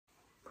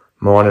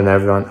Morning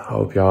everyone,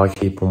 hope you're all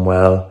keeping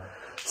well.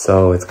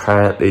 So it's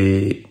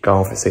currently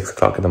going for 6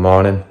 o'clock in the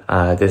morning.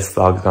 This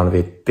vlog is going to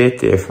be a bit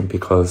different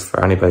because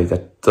for anybody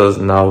that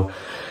doesn't know,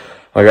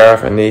 my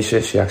girlfriend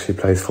Nisha, she actually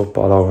plays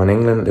football over in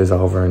England, lives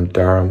over in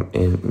Durham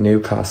in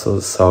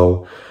Newcastle.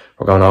 So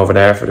we're going over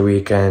there for the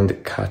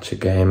weekend, catch a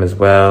game as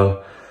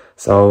well.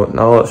 So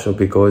no, it should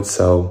be good.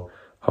 So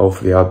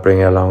hopefully I'll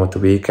bring you along with the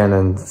weekend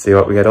and see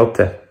what we get up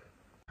to.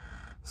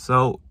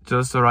 So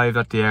just arrived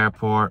at the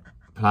airport.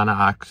 Plan of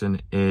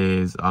action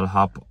is I'll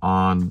hop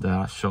on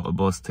the shuttle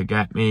bus to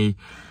get me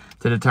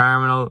to the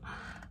terminal,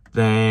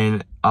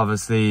 then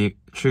obviously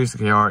through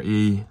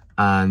security,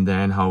 and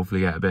then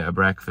hopefully get a bit of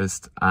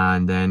breakfast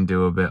and then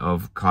do a bit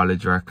of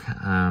college work.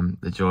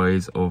 The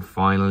joys of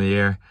final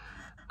year.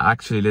 I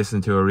actually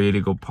listened to a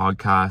really good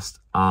podcast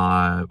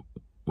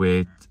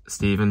with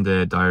Stephen,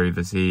 the Diary of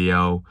a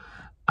CEO,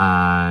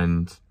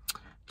 and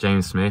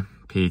James Smith,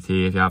 PT.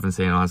 If you haven't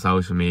seen him on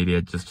social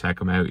media, just check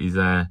him out. He's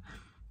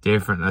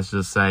different, let's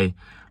just say,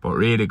 but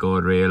really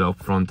good, real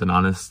upfront and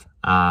honest.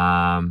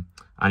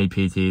 Any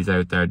PTs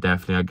out there,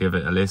 definitely I'll give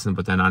it a listen,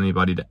 but then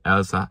anybody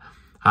else that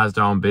has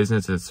their own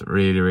business, it's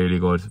really, really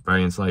good,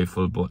 very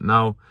insightful. But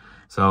no,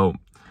 so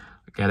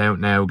get out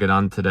now, get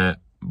onto the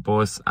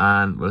bus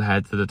and we'll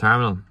head to the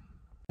terminal.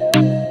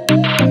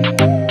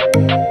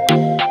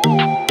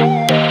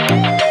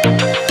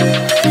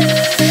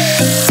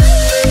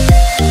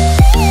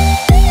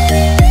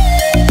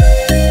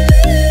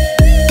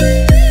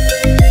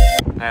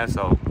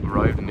 So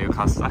arrived in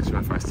Newcastle, actually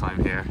my first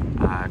time here.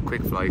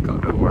 Quick flight, got a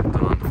bit of work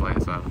done on the flight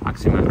as well.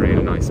 Actually met a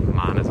really nice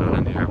man as well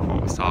in the airport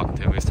I was talking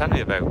to him. He was telling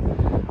me about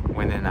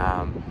winning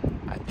a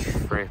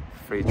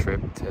free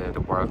trip to the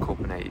World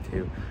Cup in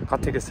 '82.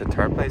 Got tickets to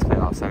third place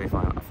playoff,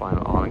 semi-final,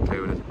 final, all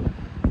included.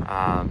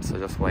 So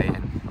just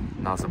waiting.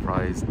 No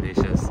surprise,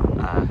 Nisha's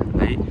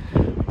late,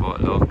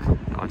 but look,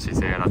 once she's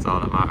here, that's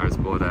all that matters.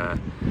 But I'll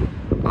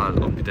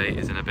update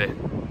you in a bit.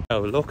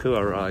 Oh, look who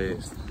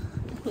arrived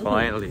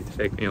finally to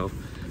pick me up.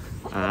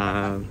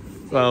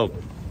 Well,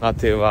 not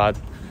too bad.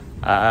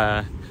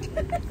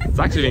 It's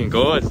actually been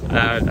good.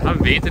 I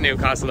haven't been to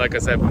Newcastle, like I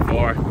said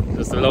before.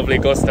 Just a lovely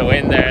gust of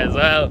wind there as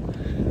well.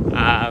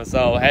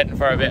 So heading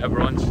for a bit of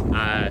brunch.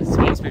 It's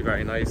supposed to be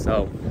very nice,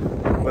 so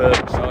we'll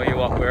show you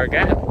what we're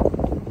getting.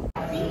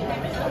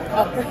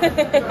 Oh.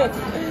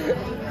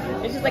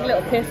 It's just like a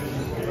little piss.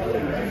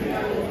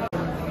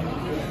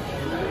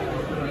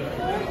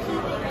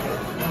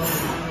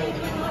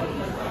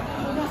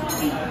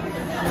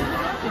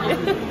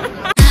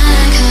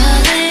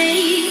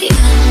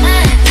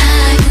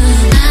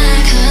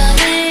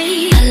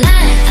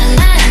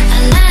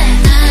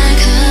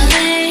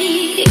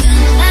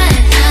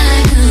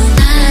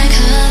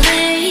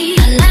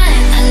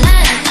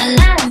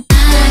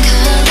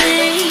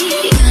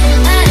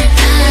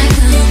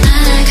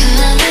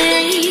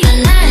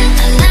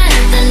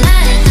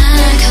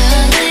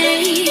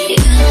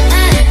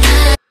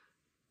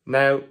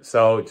 Now,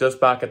 so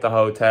just back at the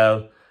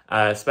hotel,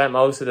 spent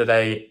most of the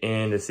day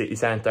in the city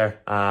centre.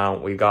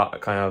 We got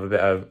kind of a bit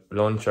of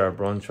lunch or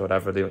brunch or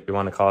whatever you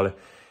want to call it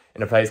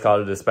in a place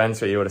called the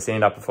Dispensary. You would have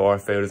seen that before.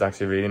 Food is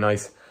actually really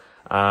nice.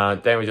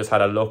 Then we just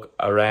had a look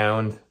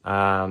around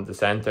the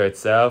centre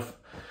itself.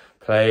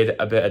 Played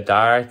a bit of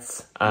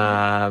darts,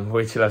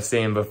 which you'll have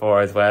seen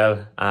before as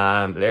well.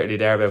 Literally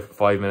there about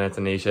 5 minutes,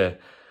 and Nisha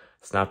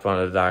snapped one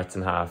of the darts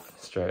in half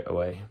straight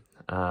away.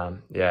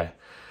 Yeah.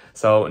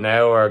 So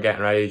now we're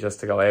getting ready just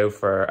to go out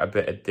for a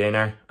bit of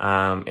dinner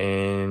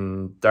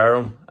in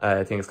Durham.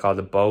 I think it's called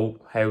the Boat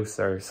House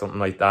or something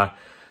like that,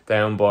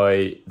 down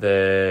by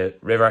the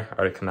river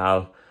or the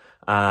canal.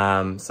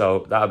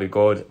 So that'll be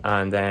good.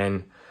 And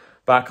then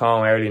back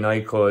home early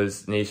night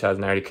because Nisha has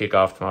an early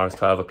kick-off tomorrow. It's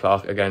 12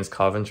 o'clock against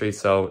Coventry.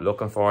 So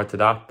looking forward to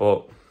that,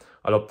 but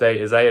I'll update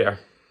you later.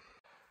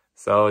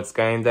 So it's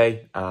game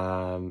day.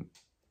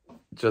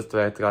 Just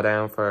about to go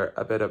down for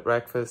a bit of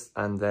breakfast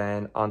and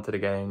then onto the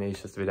game.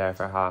 Nisha's to be there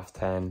for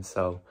 10:30.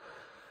 So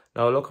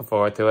no, looking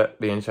forward to it.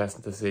 Be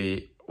interesting to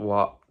see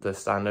what the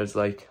standards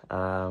like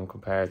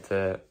compared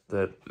to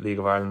the League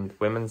of Ireland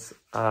women's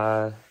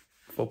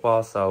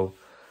football. So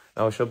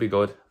no, it should be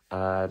good.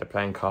 They're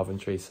playing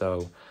Coventry, so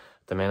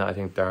at the minute I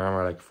think Durham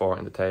are like fourth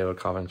in the table,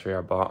 Coventry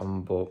are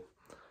bottom, but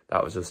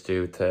that was just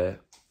due to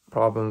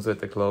problems with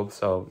the club,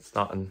 so it's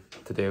nothing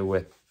to do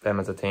with them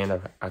as a team.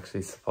 They're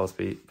actually supposed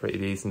to be pretty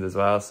decent as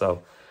well.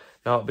 So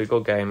no, it'll be a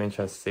good game.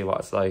 Interested to see what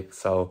it's like.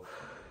 So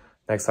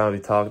next time we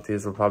talk to you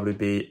will probably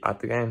be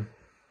at the game.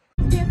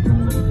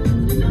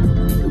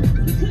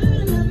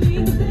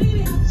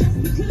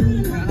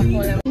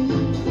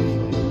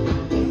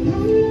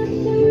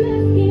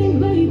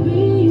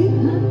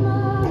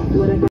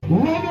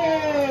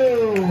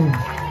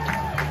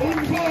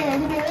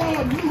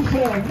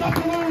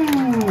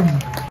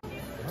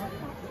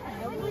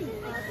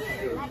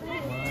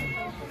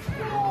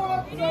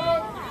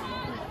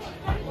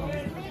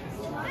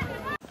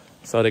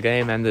 So the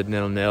game ended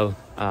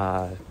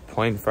 0-0,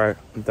 point for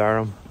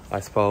Durham,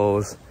 I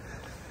suppose.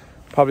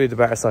 Probably the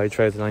better side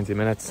throughout the 90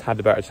 minutes, had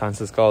the better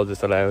chances, goal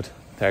disallowed.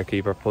 Their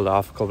keeper pulled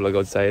off a couple of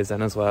good saves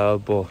then as well,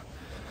 but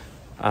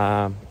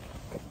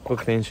Good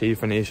clean sheet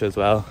for Nisha as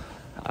well,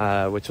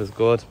 which was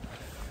good.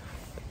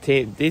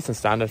 Decent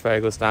standard,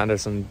 very good standard,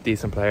 some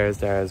decent players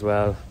there as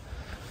well.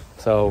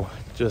 So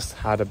just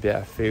had a bit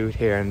of food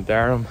here in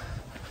Durham,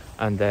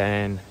 and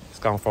then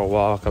just gone for a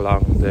walk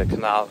along the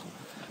canal,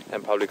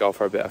 and probably go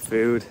for a bit of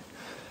food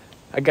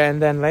again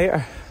then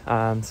later.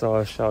 So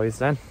I'll show you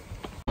then.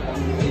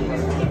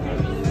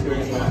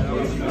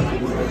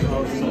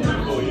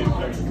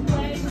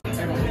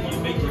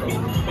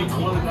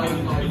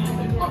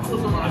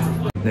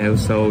 Now,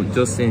 so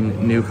just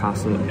in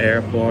Newcastle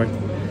Airport,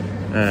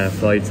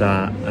 flight's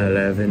at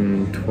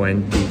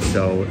 11:20,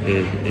 so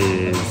it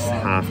is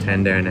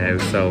 10:30 there now.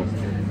 So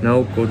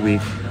no, good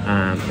week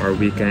or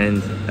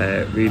weekend.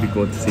 Really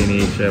good to see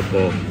Nisha,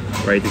 but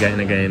great to get in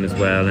a game as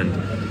well and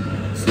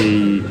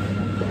see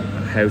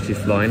how she's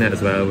flying it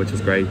as well, which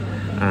is great.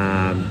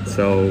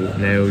 So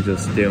now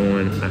just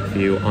doing a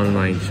few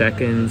online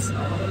check-ins.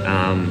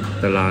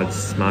 The lads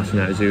smashing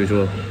it as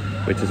usual,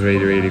 which is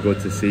really good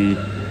to see.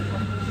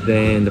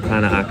 Then the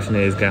plan of action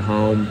is get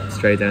home,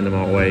 straight down the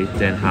motorway,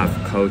 then have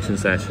coaching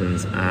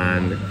sessions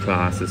and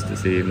classes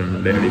this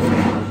evening, literally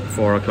from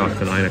 4 o'clock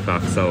to 9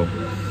 o'clock. So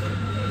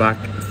back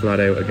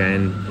flat out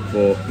again,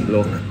 but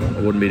look,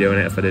 I wouldn't be doing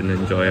it if I didn't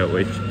enjoy it,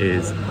 which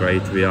is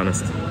great to be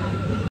honest.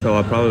 So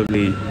I'll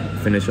probably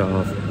finish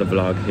off the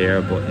vlog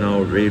here, but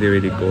no,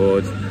 really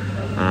good.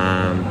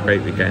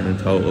 Great weekend in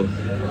total.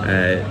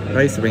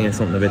 Nice to bring in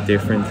something a bit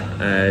different,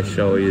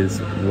 show you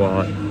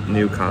what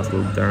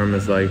Newcastle Durham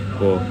is like,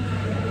 but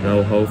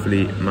no,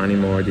 hopefully many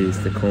more of these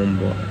to come.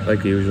 But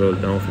like usual,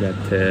 don't forget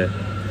to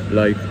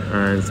like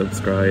and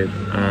subscribe,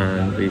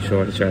 and be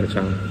sure to share the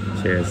channel.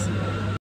 Cheers.